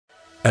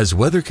As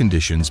weather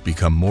conditions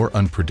become more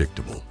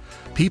unpredictable,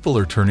 people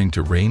are turning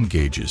to rain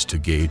gauges to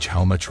gauge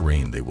how much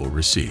rain they will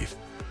receive.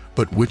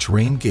 But which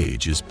rain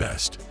gauge is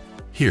best?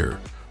 Here,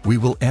 we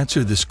will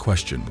answer this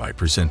question by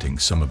presenting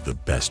some of the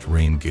best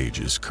rain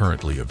gauges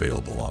currently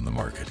available on the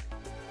market.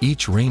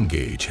 Each rain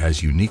gauge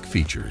has unique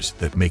features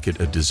that make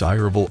it a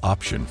desirable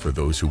option for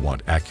those who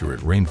want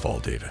accurate rainfall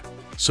data.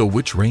 So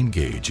which rain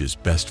gauge is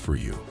best for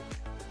you?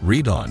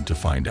 Read on to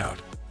find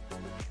out.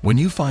 When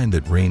you find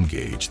that rain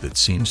gauge that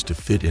seems to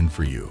fit in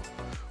for you,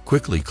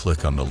 quickly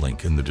click on the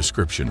link in the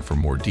description for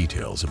more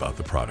details about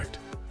the product.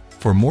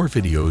 For more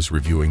videos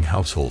reviewing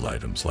household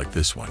items like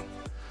this one,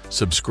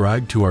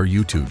 subscribe to our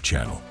YouTube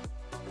channel.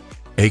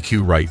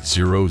 AcuRite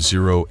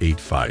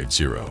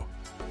 00850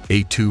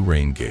 A2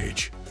 Rain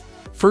Gauge.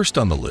 First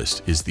on the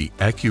list is the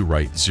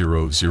AcuRite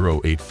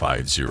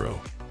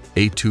 00850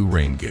 A2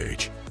 Rain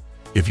Gauge.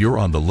 If you're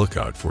on the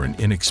lookout for an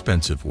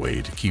inexpensive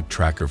way to keep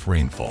track of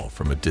rainfall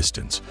from a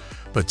distance,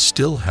 but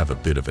still have a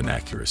bit of an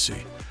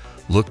accuracy,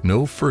 look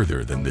no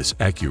further than this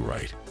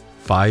AcuRite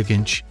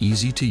 5-inch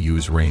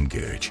easy-to-use rain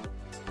gauge.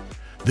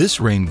 This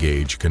rain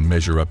gauge can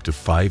measure up to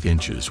 5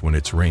 inches when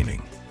it's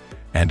raining,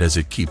 and as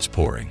it keeps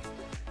pouring,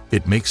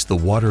 it makes the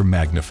water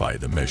magnify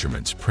the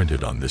measurements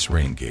printed on this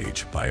rain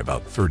gauge by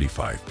about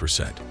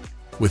 35%.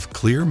 With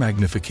clear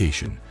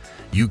magnification,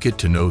 you get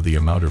to know the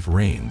amount of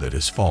rain that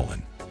has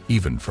fallen,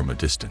 even from a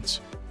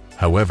distance.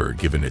 However,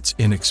 given its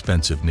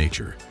inexpensive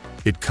nature,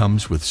 it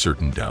comes with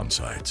certain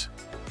downsides.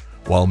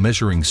 While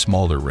measuring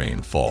smaller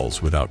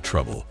rainfalls without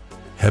trouble,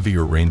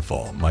 heavier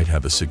rainfall might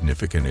have a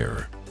significant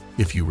error.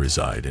 If you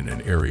reside in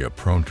an area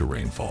prone to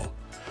rainfall,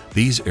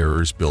 these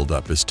errors build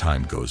up as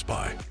time goes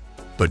by.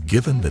 But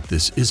given that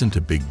this isn't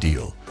a big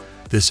deal,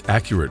 this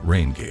accurate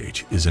rain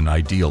gauge is an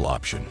ideal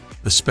option,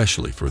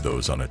 especially for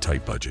those on a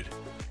tight budget.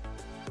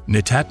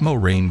 Netatmo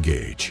Rain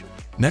Gauge.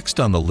 Next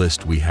on the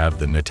list we have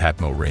the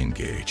Netatmo Rain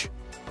Gauge.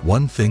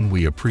 One thing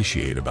we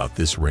appreciate about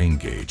this rain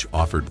gauge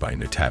offered by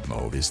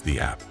Netatmo is the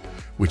app,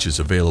 which is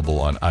available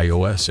on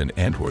iOS and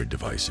Android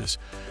devices,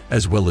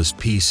 as well as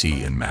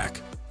PC and Mac.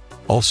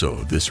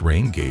 Also, this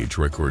rain gauge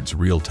records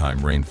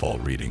real-time rainfall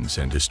readings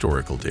and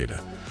historical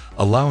data,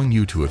 allowing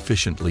you to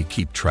efficiently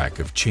keep track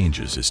of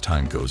changes as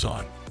time goes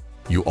on.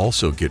 You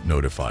also get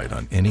notified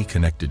on any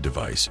connected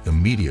device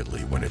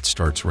immediately when it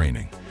starts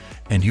raining,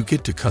 and you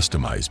get to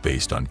customize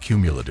based on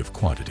cumulative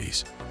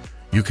quantities.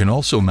 You can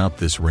also mount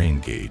this rain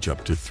gauge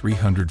up to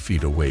 300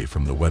 feet away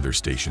from the weather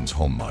station's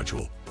home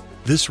module.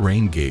 This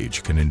rain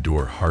gauge can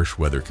endure harsh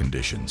weather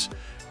conditions,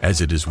 as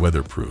it is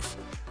weatherproof,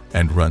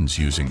 and runs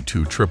using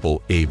 2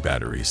 AAA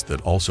batteries that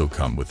also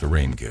come with the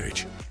rain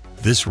gauge.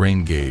 This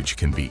rain gauge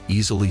can be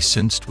easily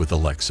synced with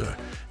Alexa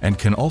and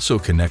can also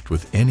connect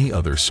with any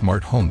other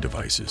smart home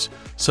devices,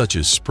 such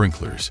as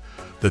sprinklers,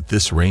 that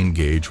this rain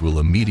gauge will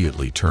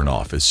immediately turn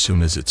off as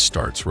soon as it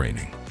starts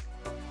raining.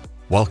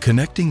 While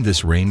connecting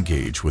this rain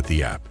gauge with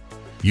the app,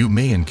 you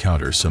may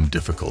encounter some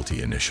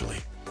difficulty initially.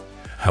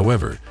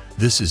 However,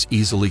 this is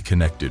easily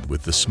connected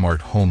with the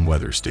smart home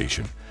weather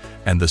station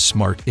and the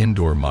smart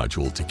indoor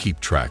module to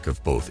keep track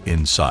of both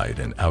inside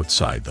and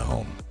outside the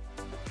home.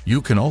 You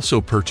can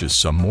also purchase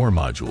some more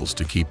modules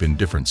to keep in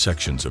different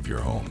sections of your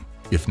home,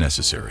 if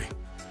necessary.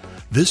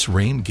 This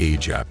rain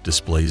gauge app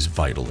displays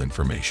vital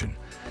information,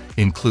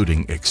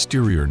 including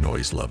exterior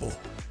noise level,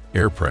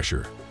 air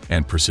pressure,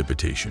 and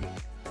precipitation.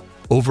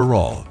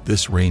 Overall,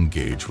 this rain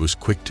gauge was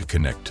quick to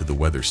connect to the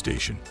weather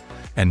station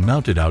and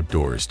mounted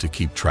outdoors to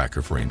keep track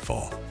of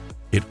rainfall.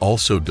 It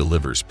also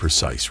delivers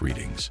precise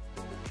readings.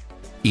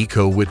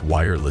 AcuRite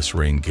Wireless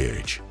Rain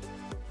Gauge.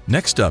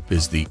 Next up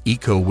is the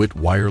AcuRite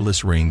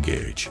Wireless Rain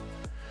Gauge.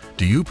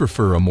 Do you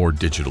prefer a more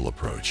digital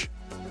approach?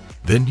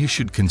 Then you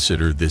should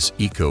consider this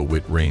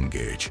AcuRite Rain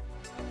Gauge.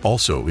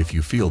 Also, if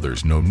you feel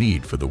there's no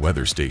need for the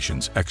weather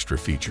station's extra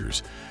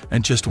features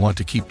and just want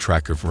to keep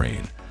track of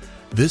rain,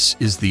 this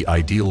is the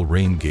ideal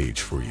rain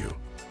gauge for you.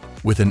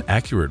 With an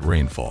accurate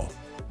rainfall,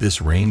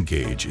 this rain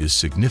gauge is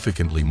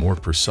significantly more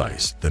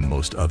precise than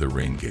most other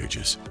rain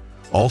gauges.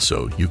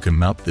 Also, you can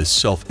mount this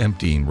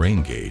self-emptying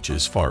rain gauge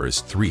as far as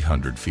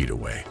 300 feet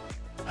away.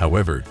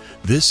 However,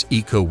 this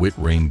AcuRite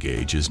rain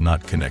gauge is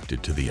not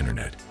connected to the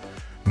internet,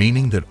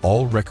 meaning that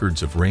all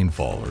records of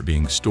rainfall are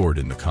being stored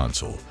in the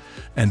console,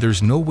 and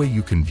there's no way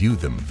you can view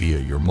them via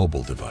your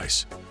mobile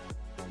device.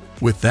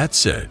 With that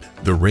said,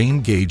 the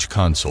rain gauge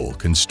console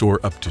can store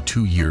up to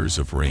 2 years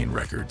of rain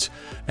records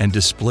and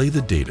display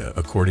the data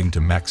according to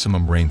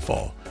maximum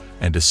rainfall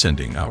and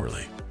ascending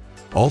hourly.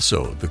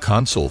 Also, the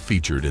console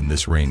featured in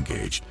this rain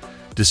gauge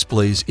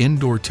displays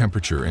indoor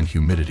temperature and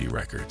humidity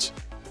records.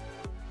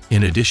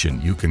 In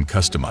addition, you can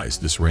customize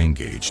this rain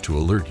gauge to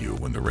alert you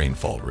when the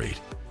rainfall rate,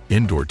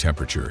 indoor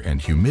temperature,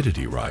 and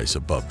humidity rise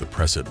above the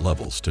preset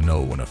levels to know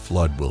when a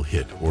flood will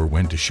hit or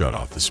when to shut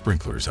off the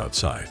sprinklers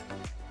outside.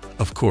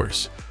 Of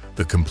course,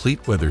 the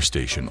complete weather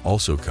station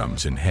also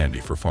comes in handy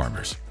for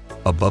farmers.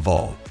 Above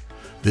all,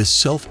 this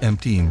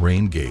self-emptying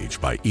rain gauge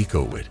by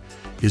AcuRite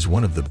is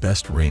one of the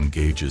best rain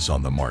gauges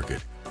on the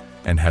market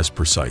and has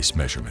precise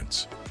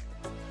measurements.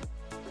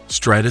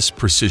 Stratus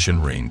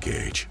Precision Rain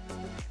Gauge.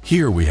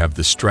 Here we have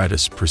the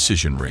Stratus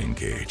Precision Rain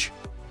Gauge.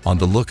 On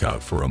the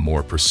lookout for a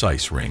more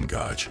precise rain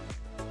gauge.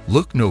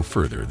 Look no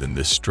further than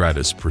this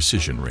Stratus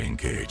Precision Rain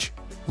Gauge.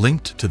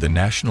 Linked to the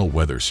National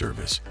Weather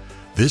Service,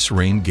 this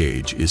rain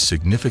gauge is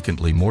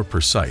significantly more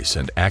precise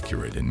and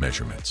accurate in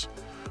measurements.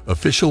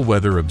 Official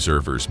weather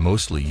observers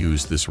mostly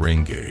use this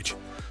rain gauge,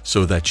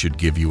 so that should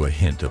give you a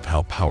hint of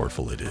how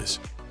powerful it is.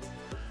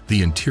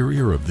 The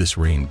interior of this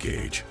rain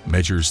gauge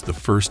measures the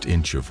first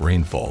inch of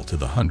rainfall to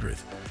the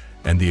 100th,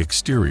 and the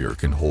exterior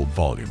can hold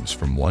volumes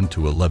from 1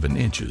 to 11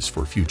 inches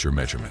for future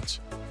measurements.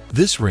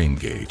 This rain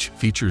gauge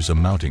features a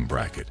mounting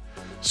bracket,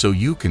 so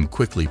you can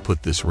quickly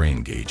put this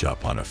rain gauge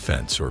up on a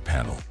fence or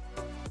panel.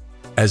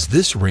 As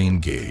this rain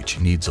gauge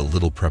needs a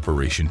little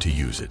preparation to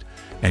use it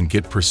and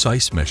get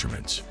precise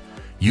measurements,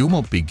 you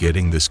won't be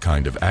getting this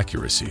kind of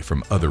accuracy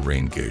from other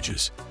rain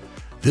gauges.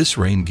 This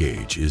rain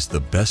gauge is the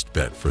best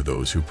bet for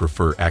those who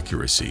prefer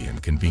accuracy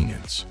and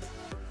convenience.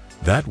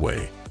 That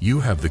way, you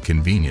have the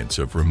convenience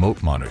of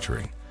remote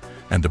monitoring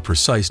and the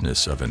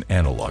preciseness of an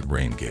analog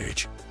rain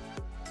gauge.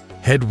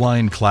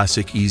 Headwind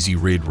Classic Easy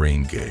Raid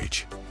Rain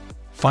Gauge.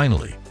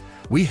 Finally,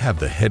 we have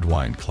the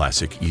Headwind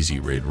Classic Easy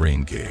Raid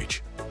Rain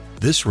Gauge.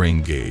 This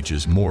rain gauge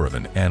is more of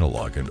an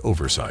analog and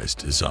oversized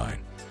design,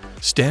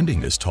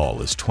 standing as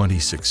tall as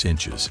 26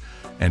 inches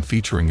and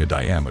featuring a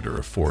diameter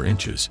of 4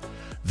 inches.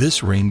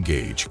 This rain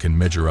gauge can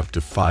measure up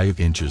to 5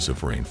 inches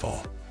of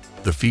rainfall.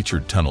 The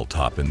featured tunnel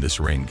top in this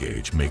rain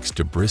gauge makes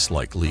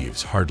debris-like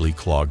leaves hardly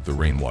clog the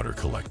rainwater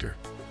collector.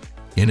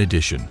 In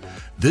addition,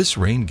 this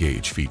rain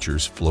gauge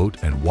features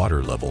float and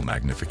water level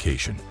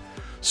magnification,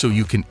 so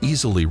you can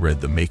easily read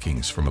the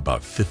makings from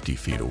about 50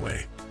 feet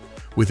away.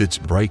 With its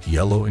bright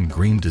yellow and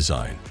green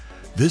design,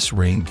 this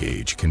rain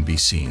gauge can be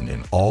seen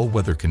in all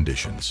weather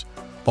conditions.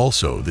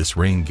 Also, this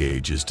rain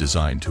gauge is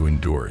designed to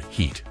endure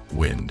heat,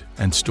 wind,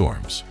 and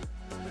storms.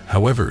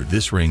 However,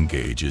 this rain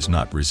gauge is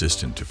not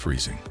resistant to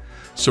freezing,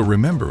 so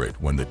remember it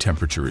when the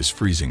temperature is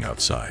freezing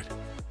outside.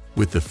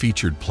 With the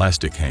featured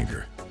plastic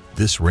hanger,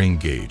 this rain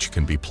gauge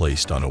can be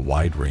placed on a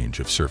wide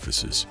range of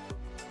surfaces.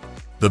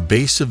 The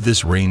base of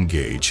this rain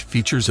gauge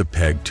features a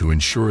peg to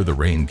ensure the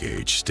rain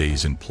gauge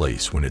stays in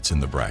place when it's in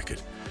the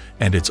bracket,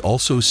 and it's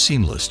also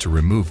seamless to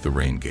remove the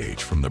rain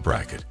gauge from the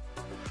bracket.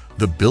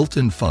 The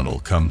built-in funnel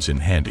comes in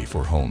handy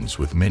for homes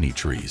with many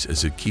trees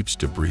as it keeps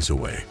debris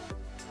away.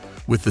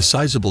 With the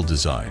sizable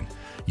design,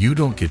 you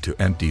don't get to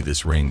empty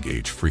this rain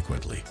gauge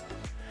frequently,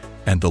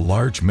 and the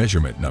large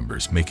measurement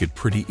numbers make it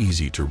pretty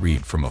easy to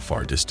read from a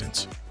far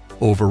distance.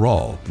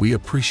 Overall, we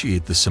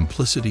appreciate the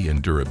simplicity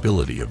and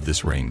durability of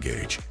this rain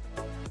gauge.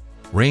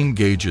 Rain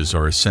gauges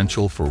are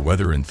essential for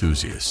weather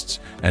enthusiasts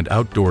and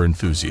outdoor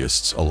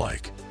enthusiasts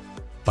alike.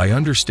 By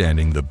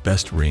understanding the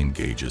best rain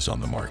gauges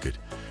on the market,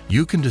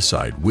 you can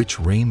decide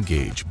which rain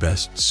gauge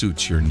best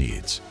suits your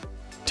needs.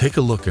 Take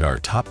a look at our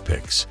top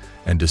picks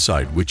and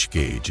decide which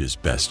gauge is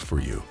best for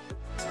you.